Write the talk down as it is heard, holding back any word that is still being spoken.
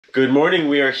Good morning.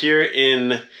 We are here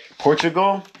in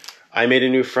Portugal. I made a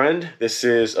new friend. This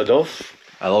is Adolfo.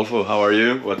 Adolfo, how are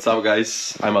you? What's up,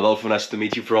 guys? I'm Adolfo. Nice to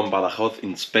meet you from Badajoz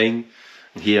in Spain.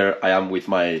 Here I am with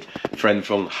my friend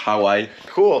from Hawaii.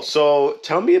 Cool. So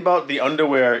tell me about the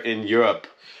underwear in Europe.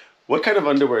 What kind of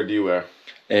underwear do you wear?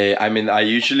 I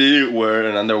usually wear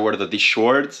an underwear that is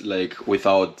short, like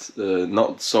without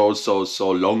not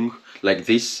so long, like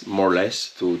this, more or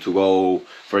less, to go,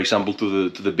 for example, to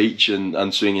the beach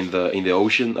and swim in the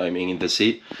ocean. I mean, in the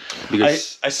sea.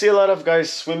 Because I see a lot of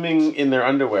guys swimming in their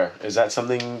underwear. Is that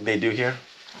something they do here?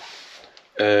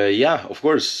 Yeah, of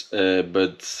course,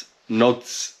 but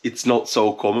it's not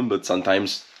so common. But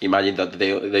sometimes imagine that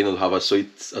they don't have a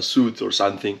suit or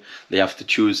something. They have to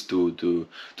choose to do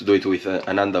it with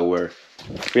an underwear.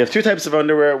 We have two types of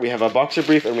underwear. We have a boxer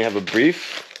brief and we have a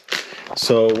brief.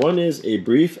 So one is a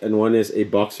brief and one is a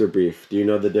boxer brief. Do you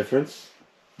know the difference?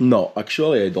 No,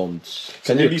 actually I don't.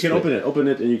 So maybe you can open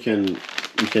it and you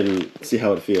can see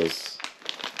how it feels.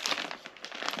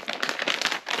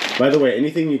 By the way,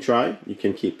 anything you try, you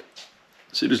can keep.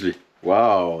 Seriously?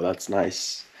 Wow, that's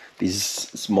nice. This is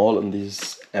small and this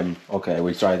is M. Okay,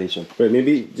 we'll try this one. But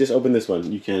maybe just open this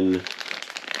one. You can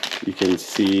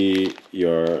see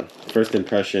your first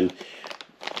impression.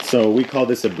 So we call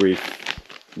this a brief.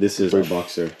 This is a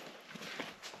boxer.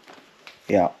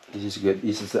 Yeah, this is good.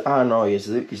 This is no, it's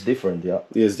different. Yeah,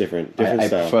 it is different. Style. I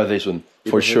prefer this one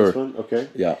for sure. This one? Okay.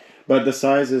 Yeah. But the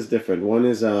size is different. One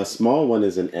is a small, one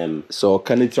is an M. So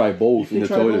can I try both in the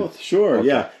toilet? Both. Sure. Okay.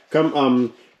 Yeah.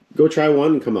 Come. Go try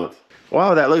one and come out.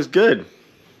 Wow, that looks good.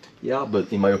 Yeah,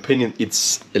 but in my opinion,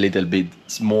 it's a little bit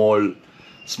smaller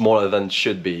than it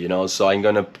should be. You know, so I'm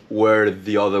gonna wear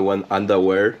the other one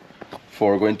underwear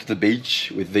for going to the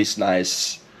beach with these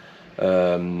nice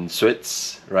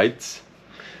sweats, right?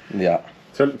 Yeah.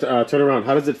 Turn around.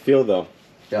 How does it feel though?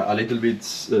 Yeah, a little bit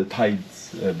tight,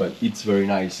 but it's very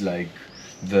nice. Like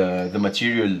the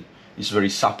material is very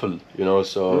supple, you know.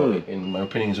 So in my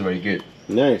opinion, it's very good.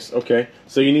 Nice. Okay.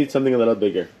 So you need something a little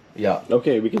bigger. Yeah.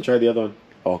 Okay, we can try the other one.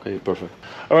 Okay, perfect.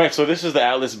 All right. So this is the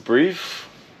Atlas brief.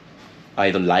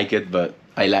 I don't like it, but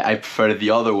I prefer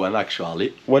the other one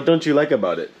actually. What don't you like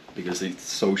about it? Because it's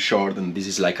so short, and this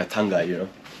is like a tanga, you know.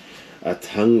 A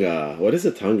tanga. What is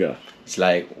a tanga? It's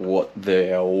like what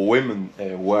the women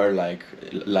wear, like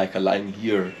a line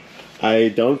here. I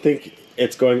don't think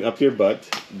it's going up your butt,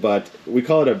 but we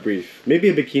call it a brief. Maybe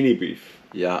a bikini brief.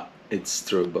 Yeah, it's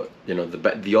true, but you know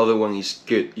the other one is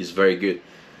good, is very good,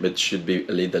 but should be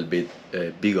a little bit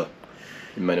bigger,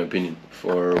 in my opinion,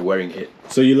 for wearing it.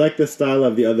 So you like the style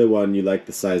of the other one, you like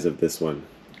the size of this one?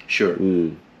 Sure.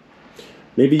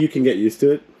 Maybe you can get used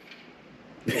to it.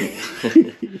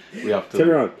 We have to. Turn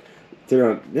around.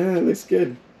 Yeah, it looks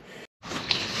good.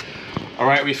 All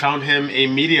right, we found him a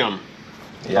medium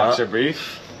boxer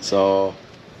brief. So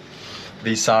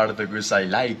these are the goods I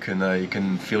like and I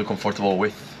can feel comfortable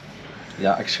with.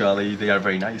 Yeah, actually they are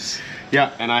very nice.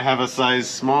 Yeah, and I have a size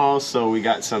small, so we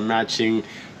got some matching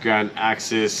Grand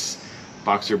Axis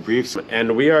boxer briefs.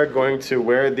 And we are going to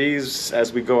wear these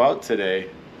as we go out today.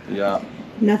 Yeah.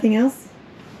 Nothing else?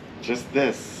 Just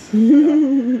this.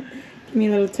 Yeah. Give me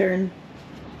a little turn.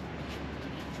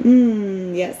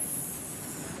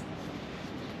 Yes.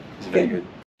 It's very good.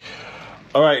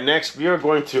 All right, next we are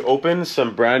going to open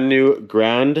some brand new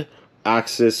Grand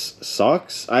Axis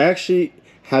socks. I actually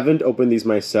haven't opened these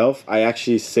myself. I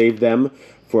actually saved them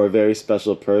for a very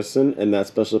special person, and that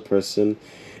special person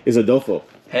is Adolfo.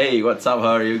 Hey, what's up?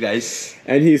 How are you guys?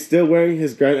 And he's still wearing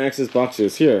his Grand Axis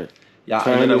boxers here. Yeah,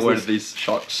 I'm gonna wear these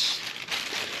shorts.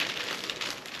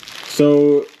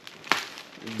 So,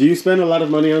 do you spend a lot of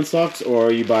money on socks,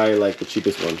 or you buy like the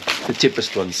cheapest one? The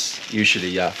cheapest ones, usually,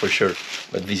 yeah, for sure.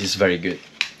 But this is very good.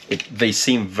 They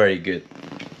seem very good.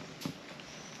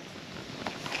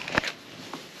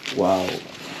 Wow.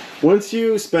 Once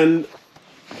you spend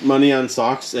money on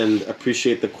socks and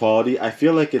appreciate the quality, I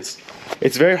feel like it's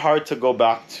very hard to go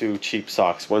back to cheap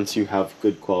socks once you have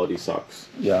good quality socks.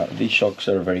 Yeah, these socks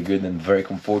are very good and very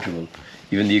comfortable.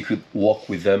 Even you could walk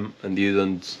with them and you're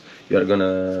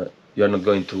not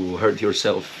going to hurt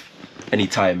yourself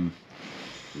anytime.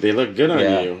 They look good on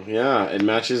you. Yeah, it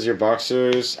matches your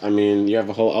boxers. I mean, you have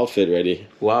a whole outfit ready.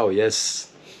 Wow, yes.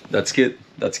 That's good.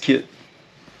 That's cute.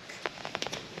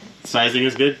 Sizing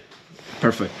is good?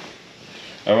 Perfect.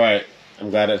 All right. I'm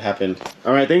glad it happened.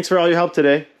 All right, thanks for all your help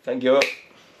today. Thank you.